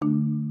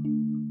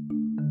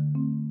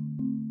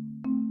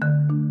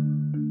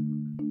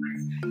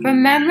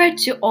Remember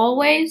to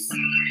always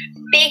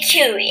be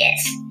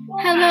curious.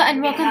 Hello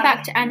and welcome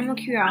back to Animal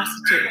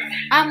Curiosity.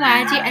 I'm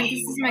Waddy and this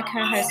is my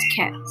co-host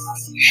Khit.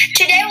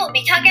 Today we'll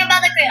be talking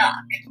about the grey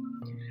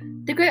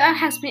auk. The grey auk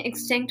has been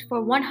extinct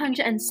for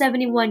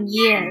 171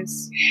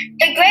 years.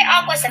 The grey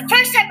auk was the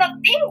first type of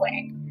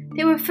penguin.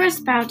 They were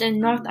first found in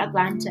North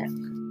Atlantic.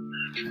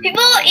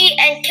 People eat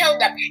and kill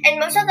them, and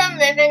most of them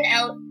live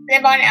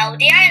on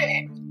LD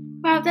Island.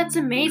 Wow, that's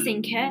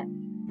amazing, Khit.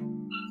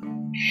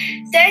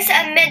 There's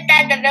a myth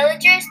that the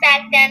villagers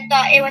back then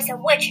thought it was a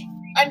witch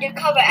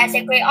undercover as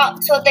a grey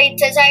auk, so they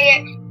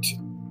decided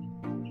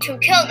to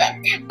kill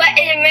them. But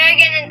in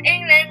America and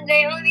England,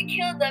 they only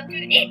killed them to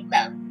eat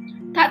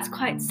them. That's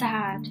quite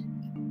sad.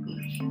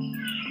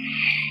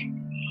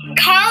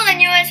 Carl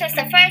Lewis was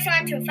the first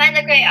one to find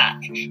the grey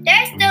auk. There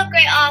are still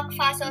grey auk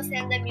fossils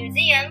in the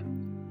museum.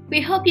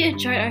 We hope you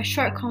enjoyed our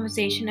short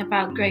conversation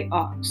about grey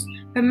auks.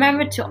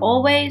 Remember to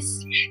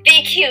always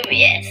be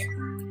curious.